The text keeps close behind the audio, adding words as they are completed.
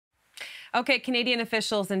Okay, Canadian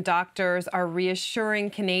officials and doctors are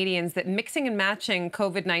reassuring Canadians that mixing and matching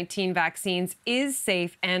COVID-19 vaccines is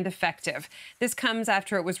safe and effective. This comes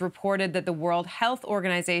after it was reported that the World Health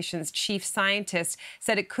Organization's chief scientist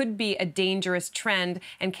said it could be a dangerous trend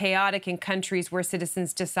and chaotic in countries where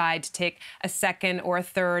citizens decide to take a second or a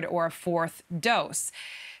third or a fourth dose.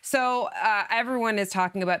 So everyone is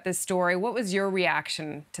talking about this story. What was your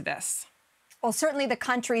reaction to this? Well, certainly the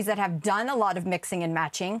countries that have done a lot of mixing and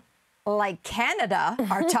matching, like Canada,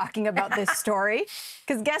 are talking about this story.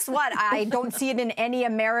 Because guess what? I don't see it in any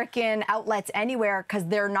American outlets anywhere because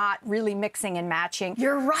they're not really mixing and matching.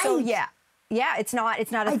 You're right. So, yeah, it's not a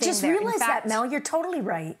thing there. I just realized that, Mel. You're totally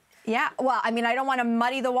right. Yeah, well, I mean, I don't want to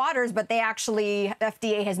muddy the waters, but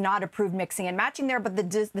FDA has not approved mixing and matching there, but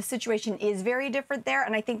the situation is very different there.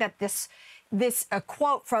 And I think that this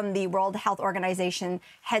quote from the World Health Organization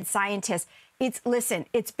head scientist,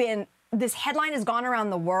 this headline has gone around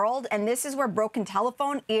the world, and this is where broken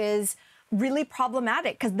telephone is really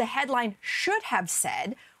problematic, because the headline should have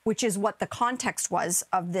said, which is what the context was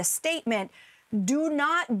of this statement, do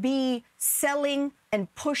not be selling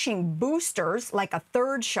and pushing boosters like a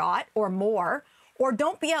third shot or more, or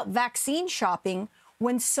don't be out vaccine shopping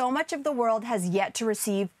when so much of the world has yet to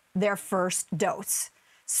receive their first dose.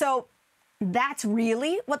 So that's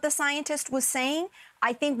really what the scientist was saying.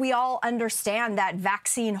 I think we all understand that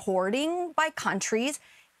vaccine hoarding by countries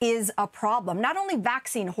is a problem. Not only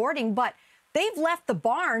vaccine hoarding, but they've left the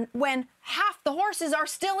barn when half the horses are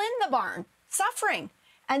still in the barn suffering.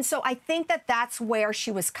 And so I think that that's where she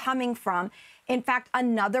was coming from. In fact,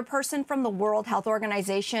 another person from the World Health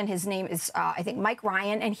Organization, his name is, I think, Mike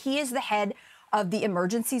Ryan, and he is the head of the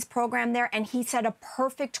emergencies program there. And he said a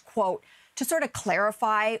perfect quote to sort of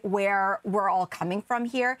clarify where we're all coming from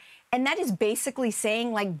here. And that is basically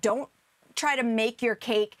saying, like, don't try to make your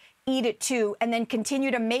cake, eat it too, and then continue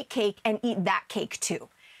to make cake and eat that cake too.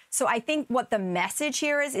 So I think what the message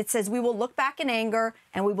here is, it says we will look back in anger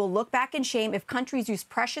and we will look back in shame if countries use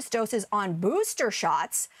precious doses on booster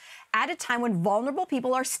shots at a time when vulnerable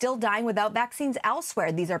people are still dying without vaccines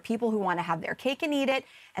elsewhere. These are people who want to have their cake and eat it,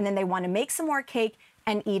 and then they want to make some more cake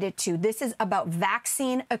and eat it too. This is about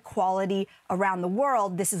vaccine equality around the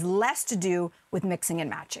world. This is less to do with mixing and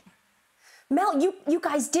matching. Mel, you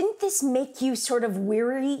guys, didn't this make you sort of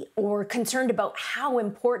weary or concerned about how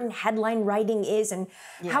important headline writing is and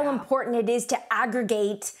how important it is to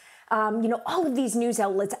aggregate, all of these news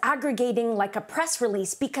outlets aggregating like a press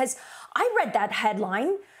release? Because I read that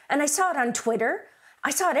headline and I saw it on Twitter. I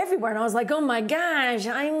saw it everywhere, and I was like, oh my gosh,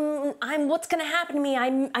 what's going to happen to me?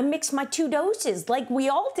 I mixed my 2 doses, like we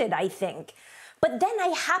all did, I think. But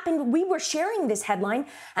then we were sharing this headline,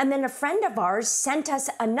 and then a friend of ours sent us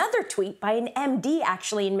another tweet by an MD,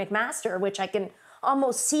 actually, in McMaster, which I can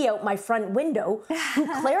almost see out my front window,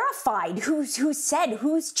 who clarified, who said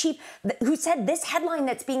this headline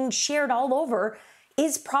that's being shared all over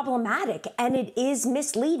is problematic, and it is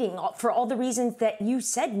misleading for all the reasons that you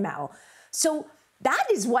said, Mel. So that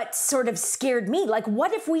is what sort of scared me. Like,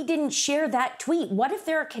 what if we didn't share that tweet? What if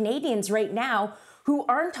there are Canadians right now who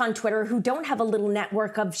aren't on Twitter, who don't have a little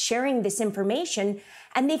network of sharing this information,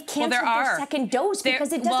 and they've canceled their second dose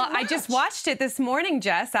because it doesn't match? I just watched it this morning,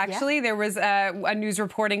 Jess. Actually, there was a news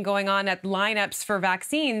reporting going on at lineups for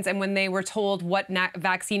vaccines, and when they were told what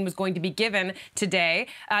vaccine was going to be given today,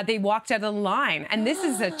 they walked out of the line. And this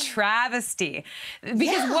is a travesty.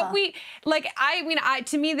 Because what we,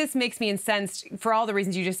 to me, this makes me incensed for all the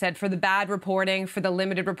reasons you just said, for the bad reporting, for the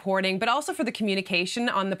limited reporting, but also for the communication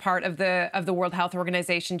on the part of the World Health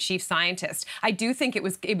Organization chief scientist. I do think it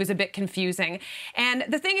was a bit confusing. And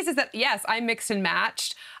the thing is that, yes, I mixed and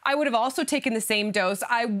matched. I would have also taken the same dose.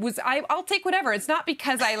 I'll take whatever. It's not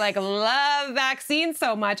because I love vaccines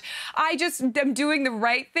so much. I just am doing the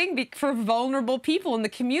right thing for vulnerable people in the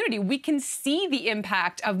community. We can see the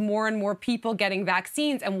impact of more and more people getting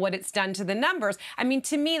vaccines and what it's done to the numbers. I mean,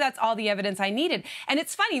 to me, that's all the evidence I needed. And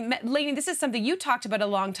it's funny, Lainey, this is something you talked about a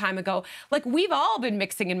long time ago. Like, we've all been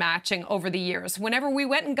mixing and matching over the years. Whenever we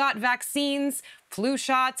went and got vaccines, flu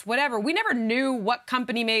shots, whatever, we never knew what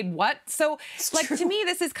company made what. So, to me,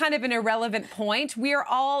 this is kind of an irrelevant point. We are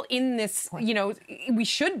all in this, we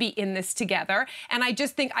should be in this together. And I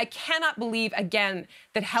just think, I cannot believe, again,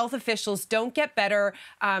 that health officials don't get better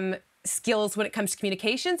skills when it comes to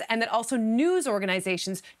communications, and that also news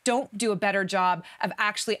organizations don't do a better job of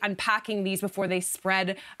actually unpacking these before they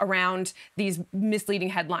spread around these misleading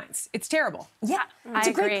headlines. It's terrible. Yeah, it's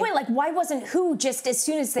a great point. Like, why wasn't WHO just as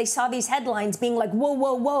soon as they saw these headlines being like, whoa,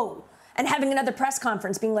 whoa, whoa, and having another press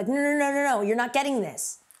conference being like, no, you're not getting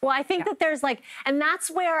this? Well, I think that there's and that's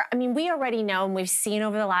where, I mean, we already know, and we've seen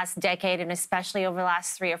over the last decade, and especially over the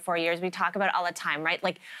last 3 or 4 years, we talk about it all the time, right?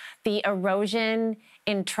 Like the erosion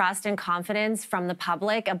in trust and confidence from the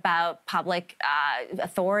public about public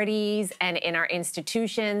authorities and in our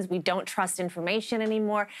institutions. We don't trust information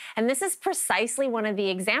anymore. And this is precisely one of the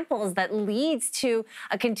examples that leads to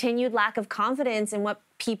a continued lack of confidence in what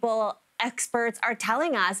experts are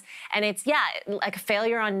telling us. And it's, like a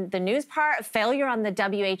failure on the news part, a failure on the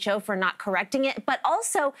WHO for not correcting it, but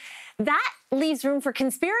also that leaves room for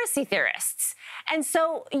conspiracy theorists. And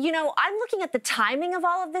so, I'm looking at the timing of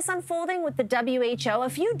all of this unfolding with the WHO. A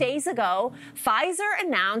few days ago, Pfizer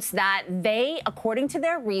announced that they, according to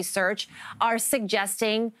their research, are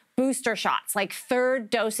suggesting booster shots, like third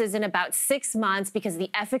doses in about 6 months, because the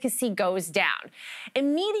efficacy goes down.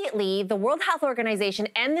 Immediately, the World Health Organization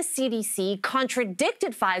and the CDC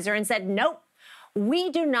contradicted Pfizer and said, nope, we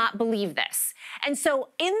do not believe this. And so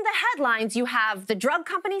in the headlines, you have the drug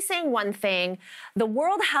company saying one thing, the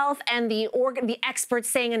World Health and the experts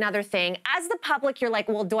saying another thing. As the public, you're like,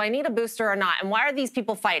 well, do I need a booster or not? And why are these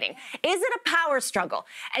people fighting? Is it a power struggle?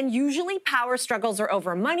 And usually power struggles are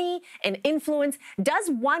over money and influence. Does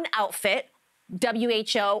one outfit,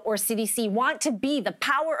 WHO or CDC, want to be the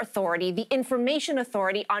power authority, the information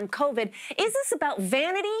authority on COVID? Is this about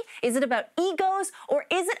vanity? Is it about egos? Or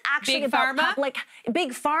is it actually about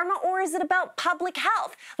big pharma? Or is it about public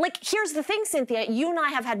health? Like, here's the thing, Cynthia, you and I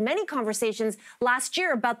have had many conversations last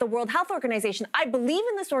year about the World Health Organization. I believe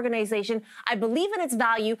in this organization. I believe in its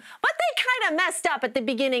value, but they kind of messed up at the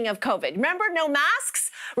beginning of COVID. Remember, no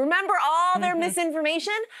masks? Remember all their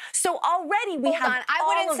misinformation? So already we have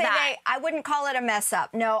all of that. I wouldn't call it a mess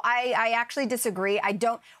up. No, I actually disagree. I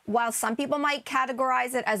don't. While some people might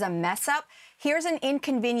categorize it as a mess up, here's an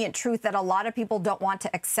inconvenient truth that a lot of people don't want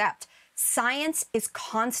to accept. Science is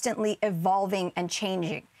constantly evolving and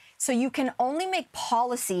changing. So you can only make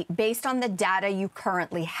policy based on the data you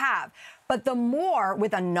currently have. But the more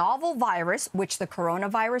with a novel virus, which the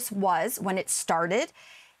coronavirus was when it started,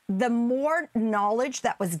 the more knowledge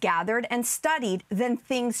that was gathered and studied, then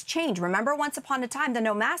things change. Remember, once upon a time, the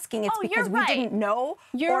no masking, it's because we didn't know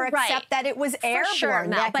or accept that it was airborne. Sure,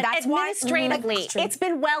 but that's administratively, it's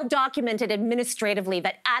been well documented administratively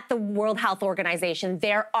that at the World Health Organization,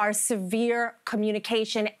 there are severe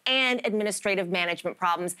communication and administrative management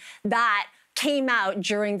problems that came out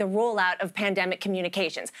during the rollout of pandemic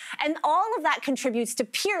communications. And all of that contributes to,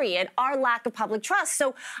 period, our lack of public trust.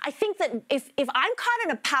 So I think that if I'm caught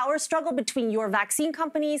in a power struggle between your vaccine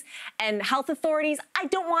companies and health authorities, I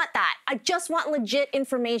don't want that. I just want legit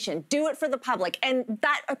information. Do it for the public. And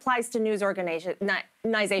that applies to news organizations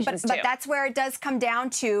too. But that's where it does come down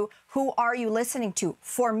to, who are you listening to?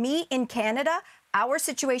 For me in Canada, our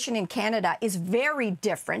situation in Canada is very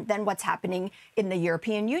different than what's happening in the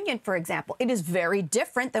European Union, for example. It is very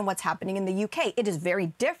different than what's happening in the UK. It is very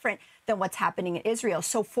different than what's happening in Israel.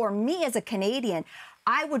 So for me as a Canadian,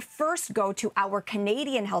 I would first go to our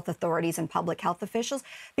Canadian health authorities and public health officials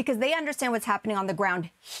because they understand what's happening on the ground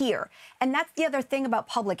here. And that's the other thing about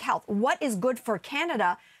public health. What is good for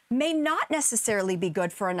Canada may not necessarily be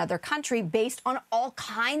good for another country based on all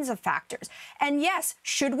kinds of factors. And yes,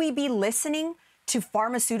 should we be listening to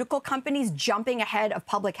pharmaceutical companies jumping ahead of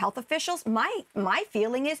public health officials? My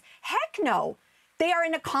feeling is, heck no. They are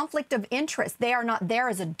in a conflict of interest. They are not there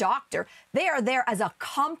as a doctor. They are there as a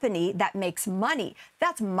company that makes money.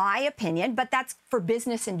 That's my opinion, but that's for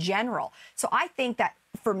business in general. So I think that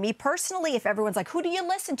for me personally, if everyone's like, who do you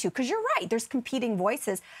listen to? Because you're right, there's competing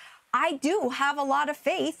voices. I do have a lot of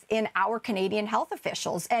faith in our Canadian health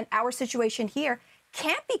officials, and our situation here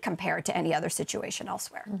can't be compared to any other situation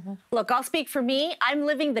elsewhere. Look, I'll speak for me. I'm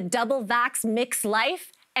living the double vax mixed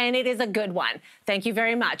life, and it is a good one. Thank you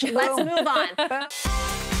very much. Let's move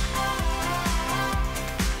on.